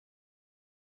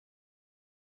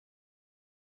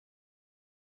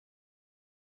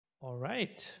All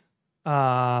right.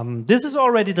 This is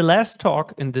already the last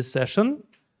talk in this session.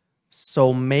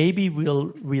 So maybe we'll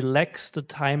relax the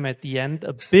time at the end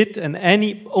a bit, and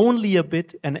only a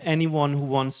bit, and anyone who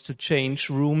wants to change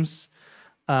rooms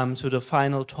to the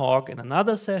final talk in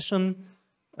another session,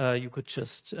 you could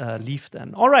just leave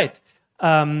then. All right.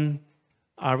 Arvi,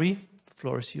 the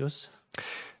floor is yours.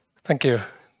 Thank you.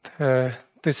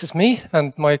 This is me,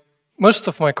 and most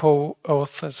of my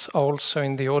co-authors are also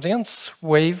in the audience.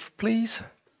 Wave, please.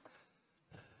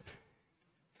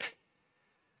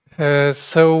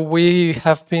 So we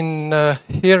have been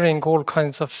hearing all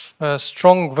kinds of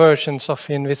strong versions of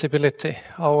invisibility.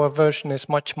 Our version is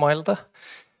much milder.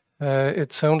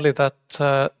 It's only that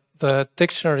the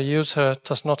dictionary user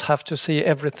does not have to see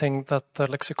everything that the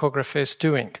lexicography is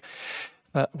doing.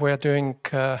 We're doing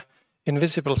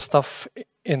invisible stuff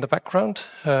in the background,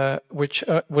 which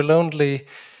will only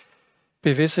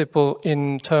be visible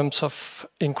in terms of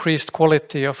increased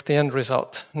quality of the end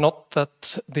result, not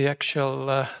that the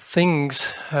actual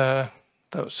things,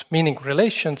 those meaning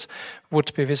relations,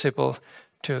 would be visible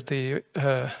to the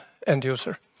end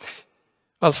user.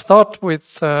 I'll start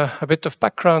with a bit of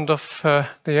background of the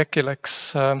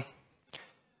Equilex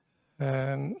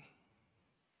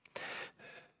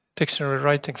dictionary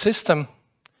writing system.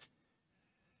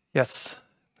 Yes,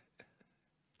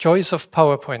 choice of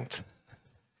PowerPoint.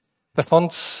 The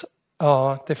fonts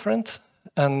are different,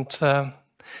 and the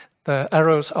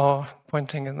arrows are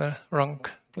pointing in the wrong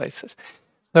places.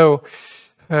 So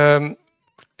the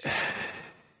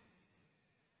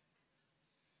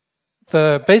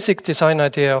basic design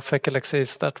idea of Equilex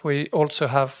is that we also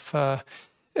have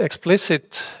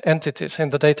explicit entities in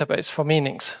the database for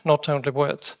meanings, not only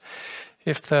words.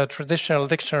 If the traditional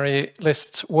dictionary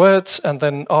lists words, and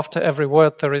then after every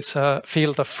word there is a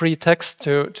field of free text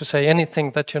to say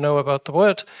anything that you know about the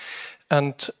word,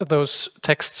 and those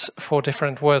texts for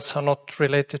different words are not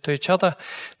related to each other,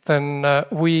 then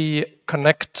we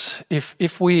connect,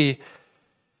 if we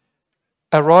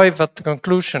arrive at the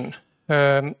conclusion,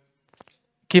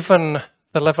 given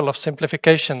the level of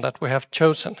simplification that we have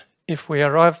chosen, if we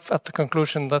arrive at the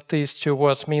conclusion that these two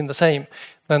words mean the same,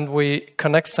 then we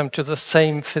connect them to the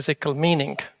same physical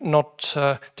meaning, not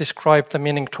describe the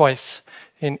meaning twice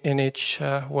in each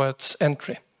word's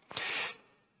entry.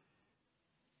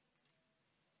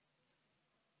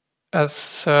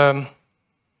 As a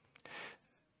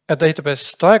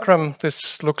database diagram,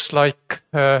 this looks like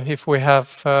if we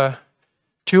have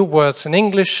two words in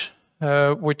English,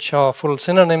 which are full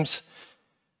synonyms,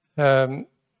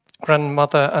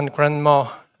 grandmother and grandma,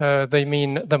 they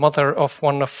mean the mother of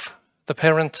one of the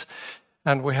parents,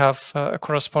 and we have a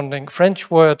corresponding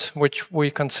French word which we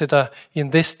consider in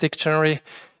this dictionary,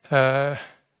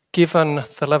 given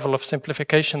the level of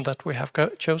simplification that we have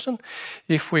chosen.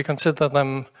 If we consider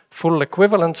them full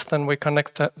equivalents, then we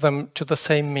connect them to the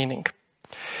same meaning.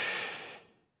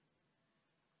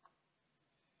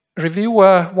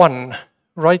 Reviewer 1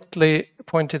 rightly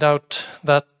pointed out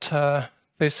that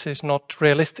this is not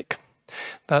realistic,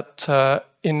 that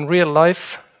in real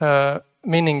life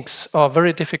meanings are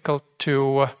very difficult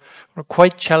to, or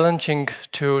quite challenging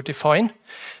to define,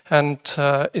 and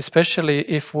especially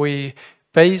if we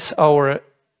base our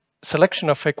selection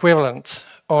of equivalents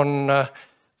on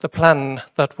the plan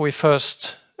that we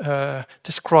first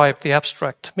describe the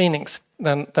abstract meanings,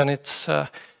 then it's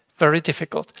very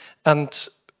difficult. And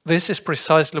this is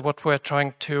precisely what we're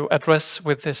trying to address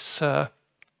with this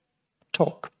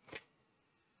talk.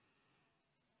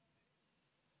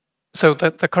 So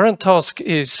the current task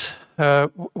is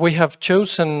we have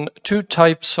chosen two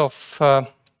types of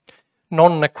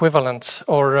non-equivalents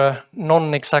or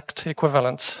non-exact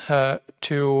equivalents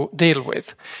to deal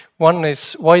with. One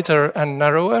is wider and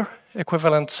narrower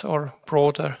equivalents, or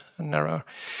broader and narrower.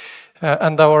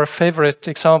 And our favorite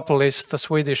example is the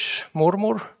Swedish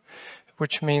mormor,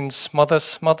 which means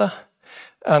mother's mother,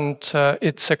 and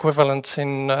its equivalents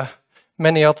in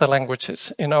many other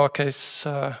languages, in our case,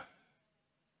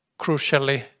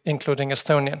 crucially, including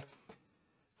Estonian.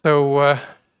 So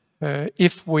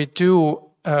if we do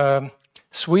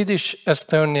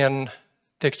Swedish-Estonian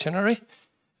dictionary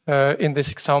in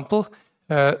this example,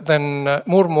 then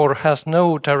mormor has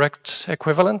no direct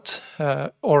equivalent,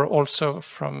 or also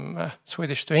from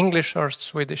Swedish to English or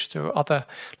Swedish to other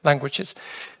languages.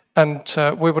 And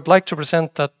we would like to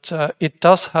present that it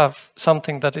does have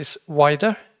something that is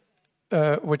wider,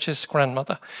 which is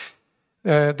grandmother.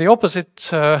 The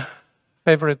opposite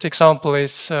favorite example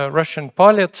is Russian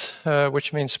palets,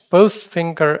 which means both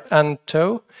finger and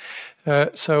toe.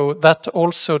 So that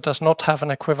also does not have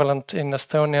an equivalent in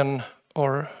Estonian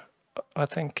or I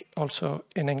think also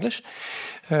in English.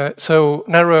 So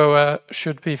narrower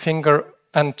should be finger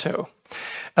and toe.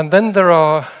 And then there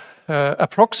are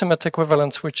approximate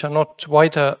equivalents which are not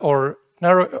wider or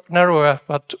narrower,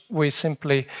 but we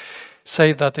simply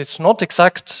say that it's not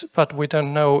exact, but we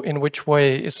don't know in which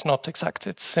way it's not exact.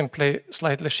 It's simply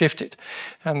slightly shifted.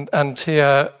 And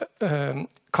here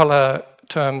color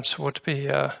terms would be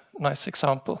a nice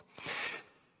example.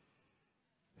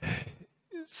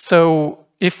 So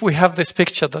if we have this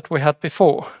picture that we had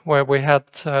before, where we had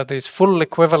these full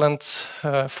equivalents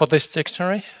for this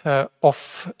dictionary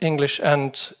of English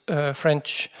and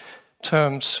French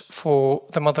terms for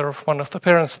the mother of one of the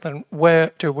parents, then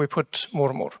where do we put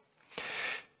murmur?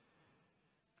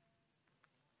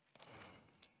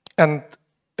 And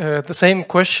the same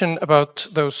question about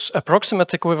those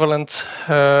approximate equivalents,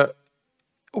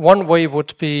 one way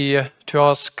would be to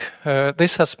ask,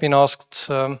 this has been asked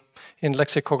in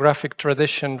lexicographic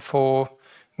tradition for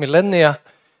millennia,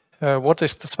 what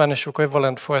is the Spanish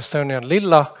equivalent for Estonian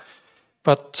lilla?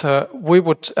 But we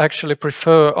would actually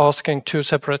prefer asking two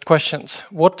separate questions.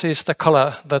 What is the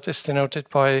color that is denoted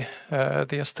by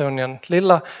the Estonian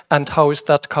lilla, and how is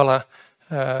that color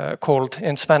called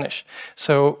in Spanish?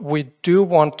 So we do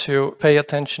want to pay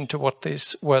attention to what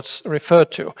these words refer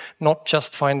to, not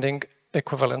just finding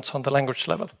equivalents on the language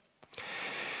level.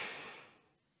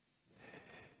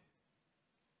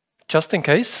 Just in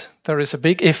case, there is a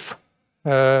big if.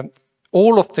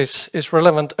 All of this is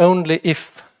relevant only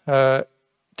if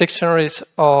dictionaries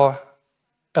are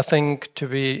a thing to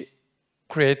be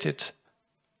created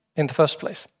in the first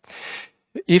place.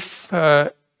 If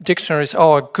dictionaries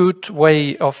are a good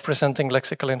way of presenting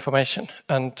lexical information,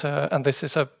 and this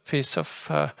is a piece of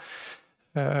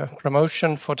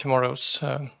promotion for tomorrow's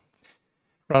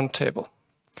roundtable.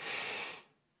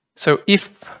 So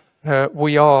if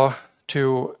we are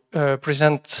to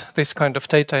present this kind of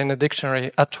data in a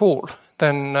dictionary at all,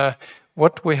 then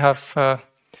what we have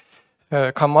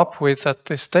come up with at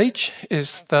this stage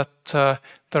is that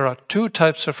there are two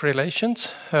types of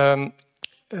relations,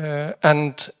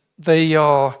 and they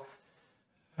are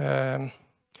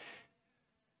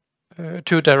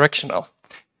two directional.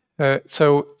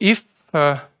 So if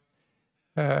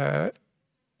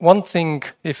one thing,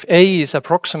 if A is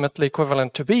approximately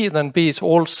equivalent to B, then B is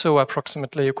also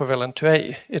approximately equivalent to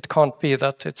A. It can't be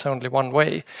that it's only one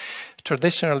way.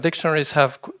 Traditional dictionaries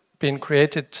have been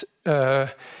created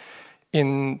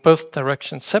in both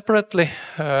directions separately.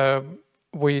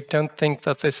 We don't think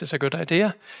that this is a good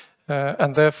idea.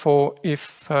 And therefore,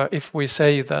 if we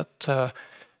say that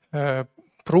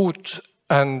brut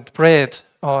and bread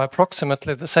are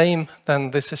approximately the same,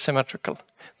 then this is symmetrical.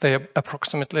 They are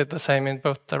approximately the same in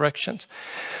both directions.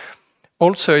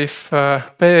 Also, if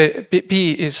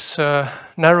B is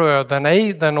narrower than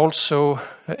A, then also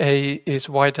A is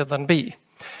wider than B.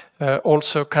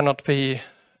 Also cannot be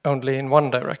only in one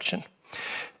direction.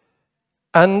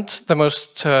 And the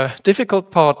most difficult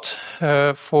part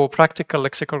for practical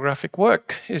lexicographic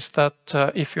work is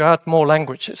that if you add more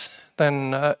languages,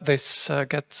 then this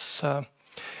gets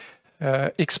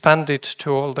expanded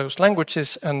to all those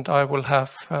languages, and I will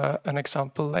have an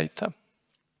example later.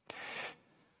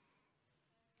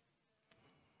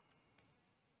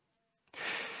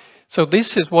 So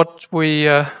this is what we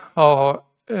are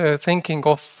thinking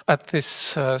of at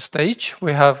this stage.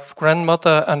 We have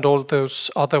grandmother and all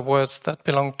those other words that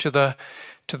belong to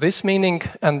this meaning,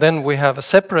 and then we have a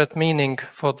separate meaning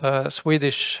for the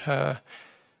Swedish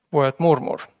word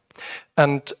murmur.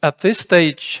 And at this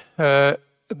stage,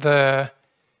 the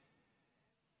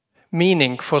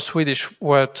meaning for Swedish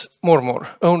word murmur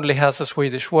only has a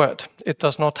Swedish word. It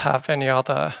does not have any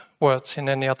other words in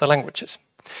any other languages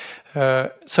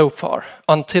so far,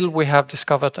 until we have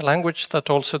discovered a language that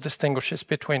also distinguishes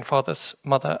between father's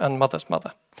mother and mother's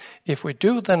mother. If we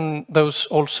do, then those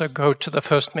also go to the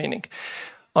first meaning.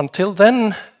 Until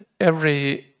then,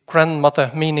 every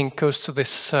grandmother meaning goes to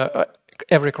this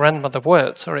every grandmother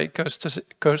word, sorry, goes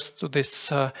to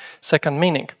this second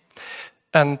meaning.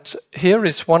 And here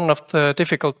is one of the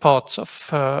difficult parts of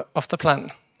the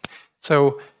plan.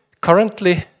 So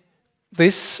currently,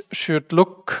 this should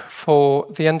look for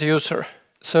the end user,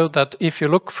 so that if you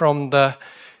look from the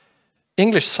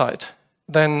English side,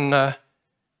 then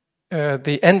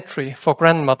the entry for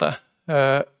grandmother,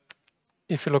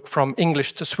 if you look from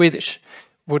English to Swedish,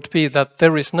 would be that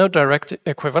there is no direct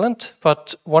equivalent,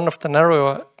 but one of the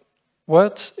narrower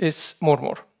words is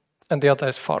murmur, and the other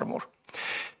is farmor.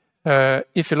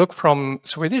 If you look from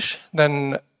Swedish,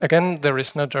 then again there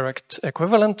is no direct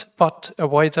equivalent, but a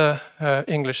wider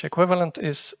English equivalent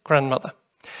is grandmother.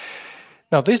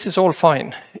 Now, this is all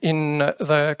fine in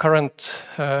the current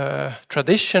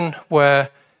tradition, where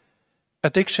a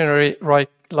dictionary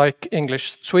like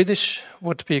English-Swedish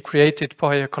would be created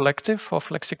by a collective of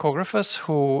lexicographers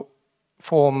who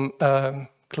form a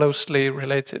closely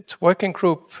related working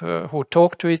group, who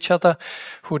talk to each other,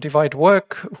 who divide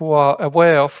work, who are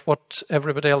aware of what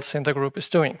everybody else in the group is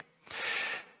doing.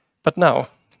 But now,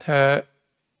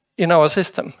 in our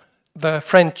system, the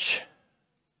French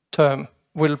term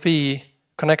will be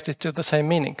connected to the same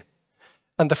meaning,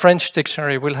 and the French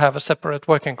dictionary will have a separate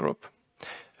working group,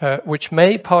 which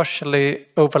may partially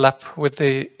overlap with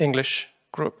the English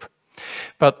group.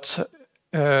 But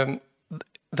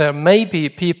there may be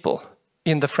people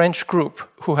in the French group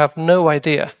who have no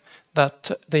idea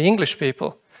that the English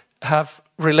people have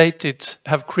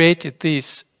created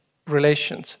these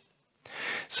relations.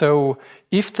 So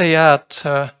if they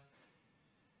add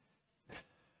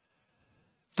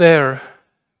their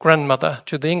grandmother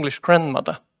to the English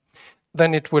grandmother,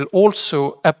 then it will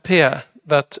also appear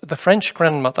that the French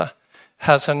grandmother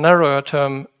has a narrower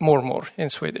term mormor in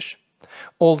Swedish.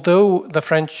 Although the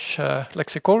French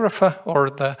lexicographer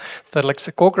or the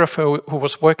lexicographer who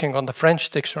was working on the French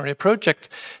dictionary project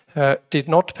did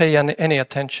not pay any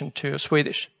attention to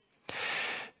Swedish.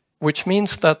 Which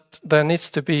means that there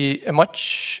needs to be a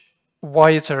much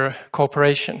wider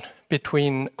cooperation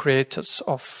between creators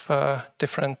of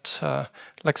different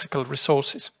lexical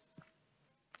resources.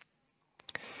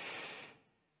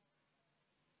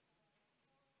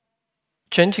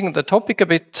 Changing the topic a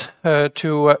bit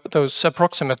to those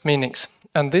approximate meanings.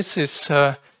 And this is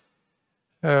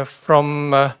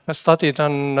from a study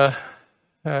done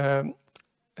a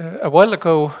while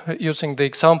ago using the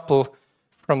example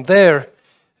from there.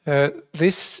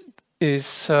 This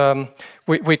is,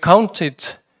 we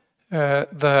counted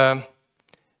the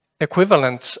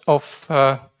equivalence of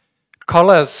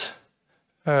colors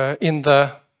in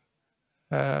the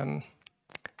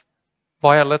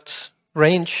violet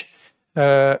range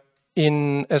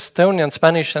in Estonian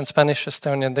Spanish and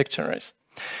Spanish-Estonian dictionaries.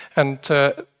 And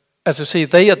as you see,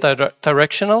 they are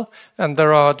directional, and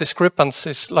there are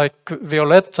discrepancies, like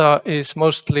violeta is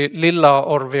mostly lilla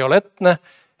or violetne,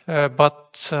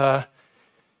 but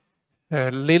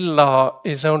lilla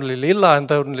is only lilla and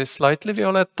only slightly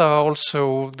violeta.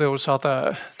 Also, those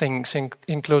other things,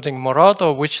 including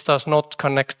morado, which does not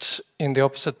connect in the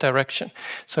opposite direction.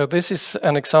 So this is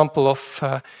an example of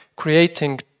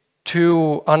creating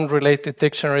two unrelated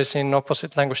dictionaries in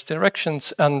opposite language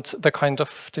directions and the kind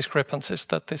of discrepancies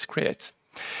that this creates.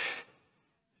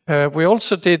 We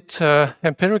also did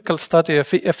empirical study, a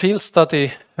field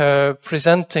study,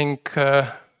 presenting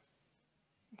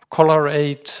color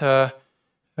aid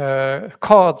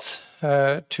cards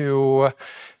to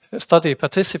study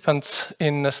participants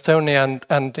in Estonia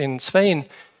and in Spain,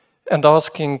 and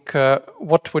asking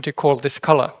what would you call this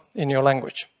color in your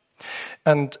language.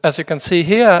 And as you can see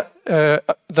here,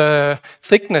 the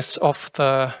thickness of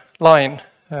the line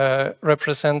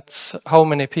represents how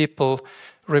many people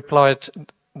replied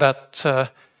that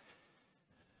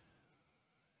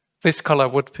this color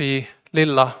would be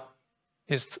lilla,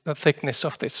 is the thickness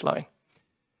of this line.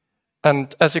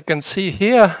 And as you can see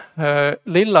here,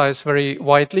 lilla is very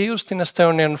widely used in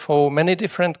Estonian for many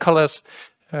different colors,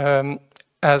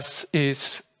 as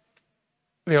is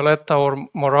violeta or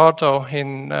morado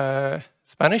in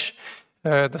Spanish.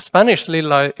 The Spanish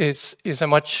lilla is a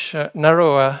much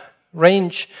narrower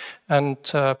range and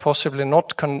possibly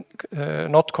not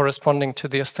corresponding to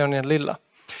the Estonian lilla.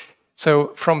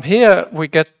 So from here we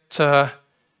get a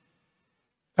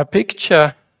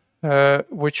picture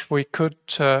which we could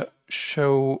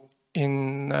show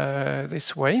in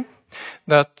this way,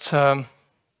 that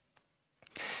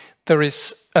there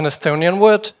is an Estonian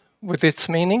word with its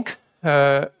meaning,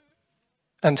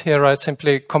 and here I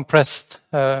simply compressed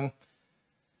the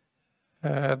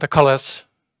colors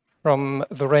from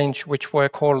the range which were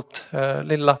called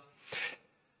lilla.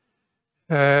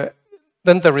 Then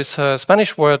there is a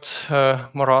Spanish word,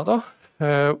 morado,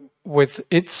 with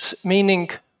its meaning,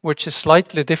 which is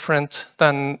slightly different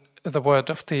than the word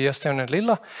of the Estonian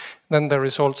lilla. Then there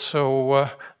is also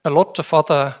a lot of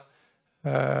other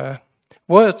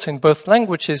words in both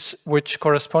languages which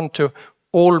correspond to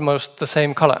almost the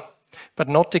same color, but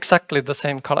not exactly the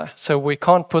same color. So we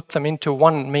can't put them into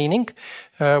one meaning.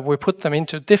 We put them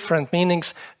into different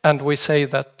meanings, and we say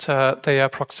that they are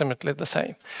approximately the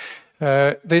same.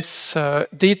 This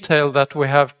detail that we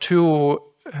have two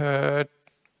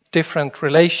different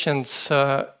relations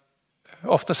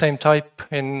of the same type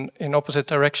in opposite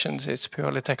directions is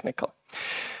purely technical.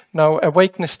 Now, a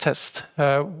vagueness test.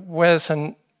 Where's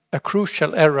a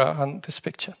crucial error on this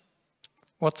picture?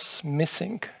 what's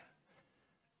missing?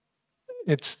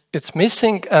 It's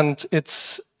missing, and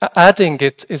it's adding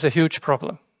it is a huge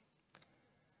problem.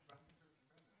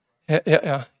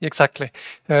 Yeah, exactly.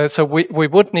 So we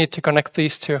would need to connect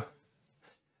these two.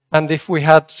 And if we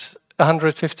had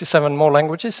 157 more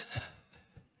languages,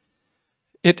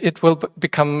 it will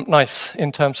become nice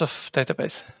in terms of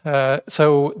database.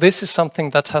 So this is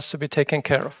something that has to be taken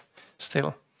care of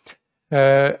still.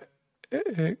 The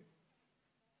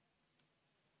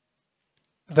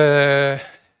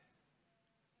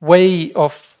way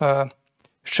of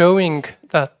showing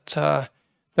that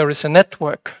there is a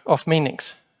network of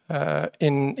meanings.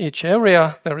 In each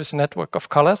area, there is a network of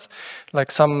colors.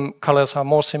 Like some colors are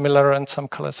more similar and some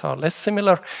colors are less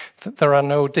similar. There are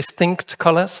no distinct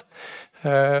colors.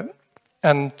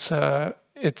 And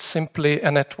it's simply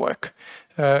a network.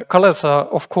 Colors are,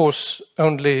 of course,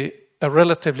 only a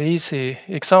relatively easy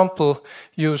example,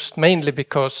 used mainly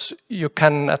because you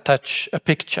can attach a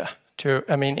picture to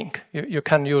a meaning. You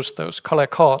can use those color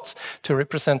cards to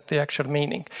represent the actual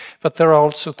meaning. But there are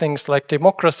also things like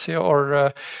democracy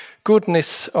or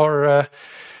goodness or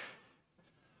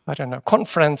I don't know,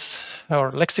 conference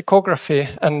or lexicography,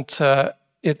 and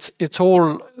it's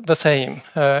all the same.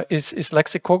 Is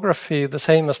lexicography the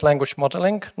same as language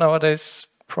modeling nowadays?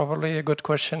 Probably a good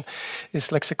question.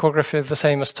 Is lexicography the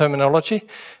same as terminology?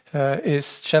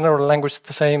 Is general language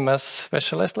the same as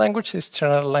specialized language? Is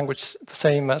general language the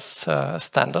same as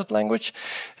standard language?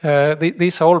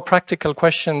 These are all practical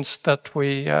questions that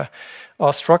we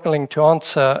are struggling to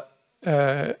answer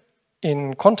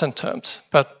in content terms.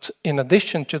 But in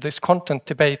addition to this content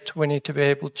debate, we need to be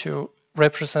able to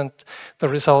represent the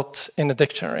result in a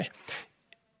dictionary.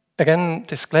 Again,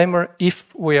 disclaimer,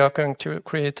 if we are going to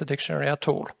create a dictionary at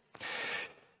all.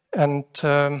 And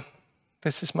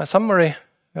this is my summary.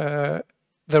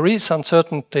 There is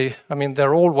uncertainty. I mean,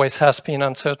 there always has been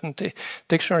uncertainty.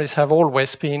 Dictionaries have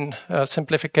always been a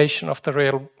simplification of the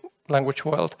real language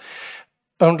world.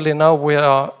 Only now we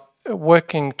are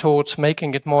working towards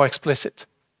making it more explicit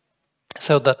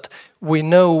so that we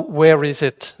know where is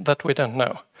it that we don't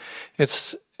know.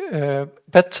 It's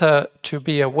better to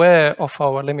be aware of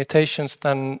our limitations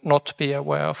than not be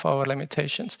aware of our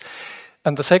limitations.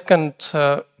 And the second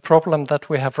problem that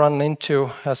we have run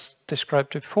into, as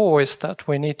described before, is that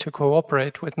we need to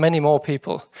cooperate with many more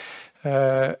people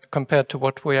compared to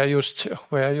what we are used to.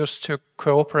 We are used to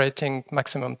cooperating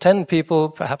maximum 10 people,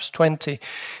 perhaps 20,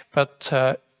 but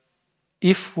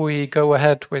if we go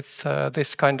ahead with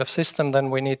this kind of system,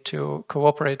 then we need to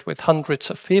cooperate with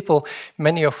hundreds of people,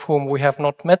 many of whom we have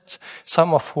not met,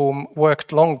 some of whom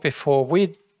worked long before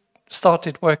we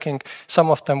started working, some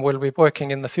of them will be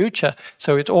working in the future,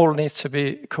 so it all needs to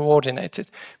be coordinated.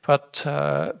 But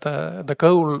the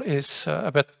goal is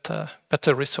a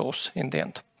better resource in the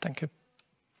end. Thank you.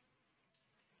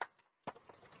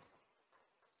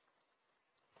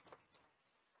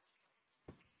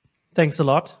 Thanks a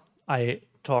lot. I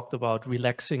talked about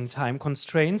relaxing time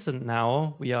constraints, and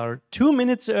now we are 2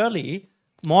 minutes early.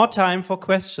 More time for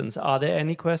questions. Are there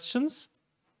any questions?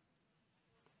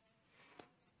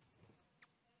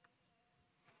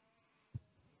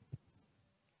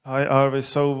 Hi, Arvi.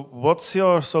 So what's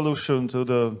your solution to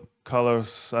the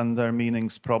colors and their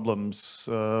meanings problems?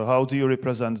 How do you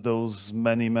represent those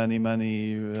many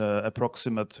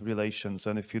approximate relations?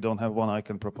 And if you don't have one, I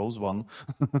can propose one.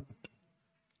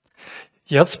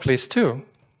 Yes, please do.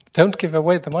 Don't give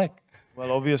away the mic.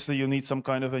 Well, obviously you need some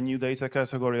kind of a new data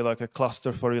category, like a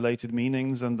cluster for related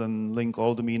meanings, and then link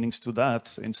all the meanings to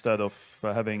that instead of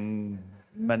having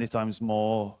many times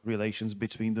more relations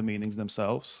between the meanings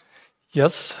themselves.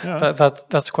 Yes, yeah.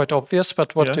 That's quite obvious,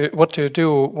 but what do you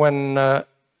do when a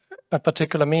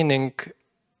particular meaning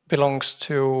belongs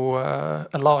to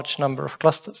a large number of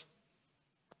clusters?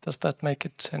 Does that make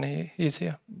it any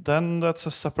easier? Then that's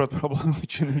a separate problem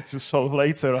which you need to solve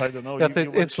later. I don't know. Yeah,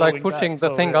 it's like putting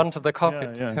the thing onto the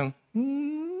carpet.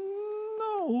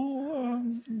 No,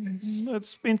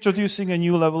 it's introducing a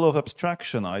new level of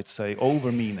abstraction, I'd say,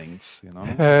 over meanings. You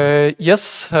know.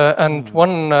 Yes, and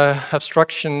one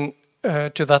abstraction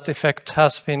to that effect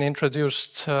has been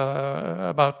introduced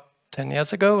about 10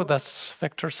 years ago. That's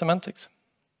vector semantics.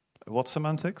 What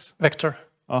semantics? Vector.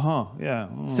 Yeah.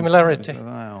 Similarity.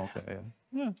 Okay.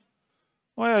 Yeah.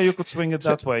 Well, yeah, you could swing it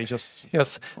that way. Just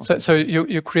yes. Okay. So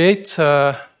you create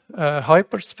a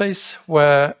hyperspace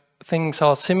where things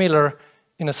are similar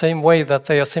in the same way that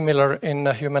they are similar in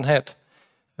a human head,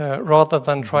 rather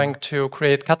than trying to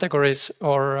create categories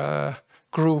or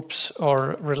groups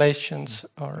or relations.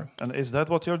 And is that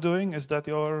what you're doing? Is that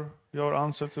your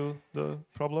answer to the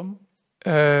problem?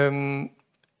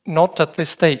 Not at this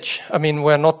stage. I mean,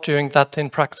 we're not doing that in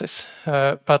practice.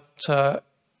 But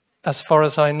as far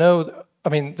as I know, I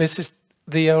mean, this is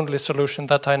the only solution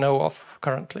that I know of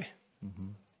currently. Mm-hmm.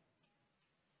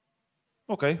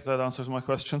 Okay, that answers my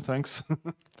question. Thanks.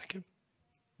 Thank you.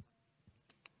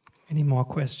 Any more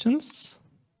questions?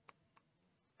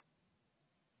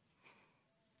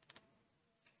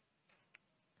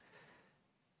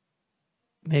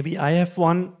 Maybe I have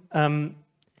one.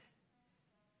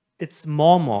 It's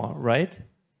more, right?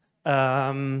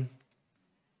 And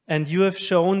you have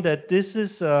shown that this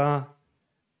is a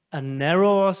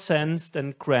narrower sense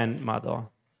than grandmother.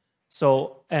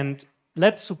 So, and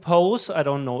let's suppose, I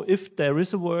don't know, if there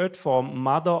is a word for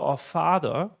mother or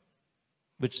father,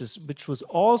 which would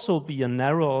also be a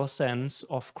narrower sense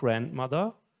of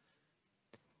grandmother,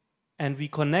 and we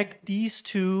connect these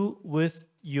two with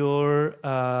your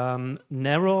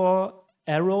narrower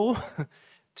arrow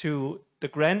to the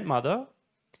grandmother,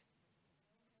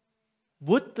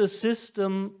 would the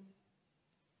system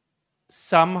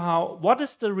somehow, what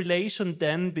is the relation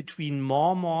then between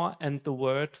more and the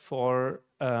word for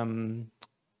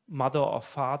mother or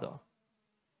father?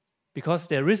 Because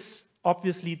there is,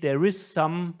 obviously, there is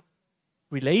some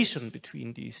relation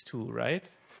between these two, right?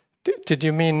 Did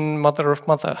you mean mother of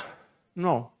mother?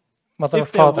 No. Mother of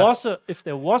father? If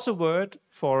there was a word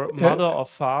for mother or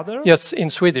father? Yes, in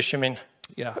Swedish, you mean?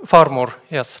 Yeah. Farmor,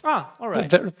 yes. Ah, all right.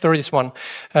 There is one.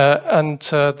 And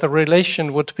the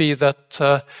relation would be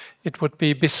that it would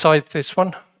be beside this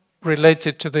one,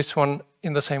 related to this one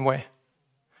in the same way.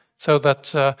 So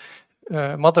that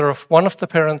mother of one of the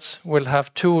parents will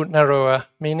have two narrower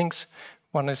meanings.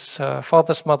 One is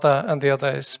father's mother and the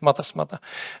other is mother's mother.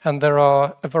 And there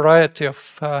are a variety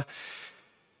of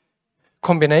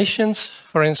combinations.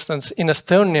 For instance, in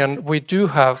Estonian, we do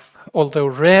have, although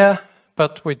rare,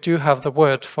 but we do have the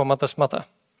word for mother's mother.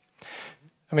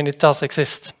 I mean, it does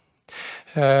exist.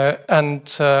 And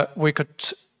we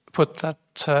could put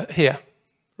that here,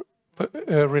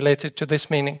 related to this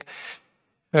meaning.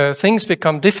 Things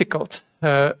become difficult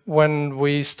when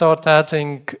we start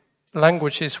adding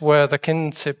languages where the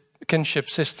kinship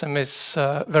system is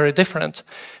very different,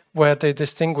 where they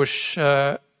distinguish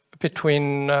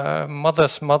between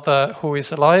mother's mother who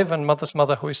is alive and mother's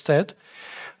mother who is dead,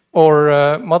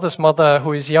 or mother's mother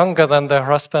who is younger than their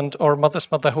husband, or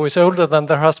mother's mother who is older than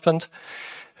their husband,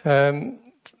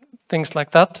 things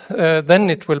like that, then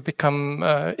it will become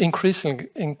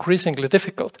increasingly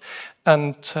difficult.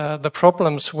 And the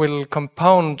problems will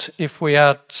compound if we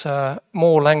add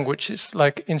more languages.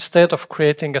 Like instead of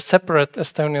creating a separate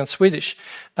Estonian-Swedish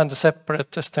and a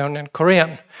separate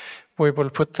Estonian-Korean, we will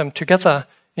put them together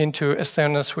into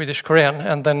Estonian-Swedish-Korean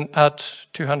and then add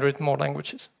 200 more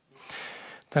languages.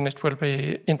 Then it will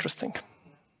be interesting.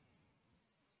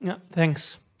 Yeah,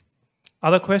 thanks.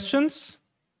 Other questions?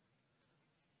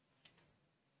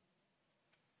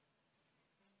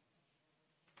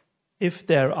 If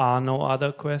there are no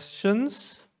other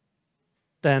questions,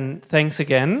 then thanks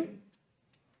again.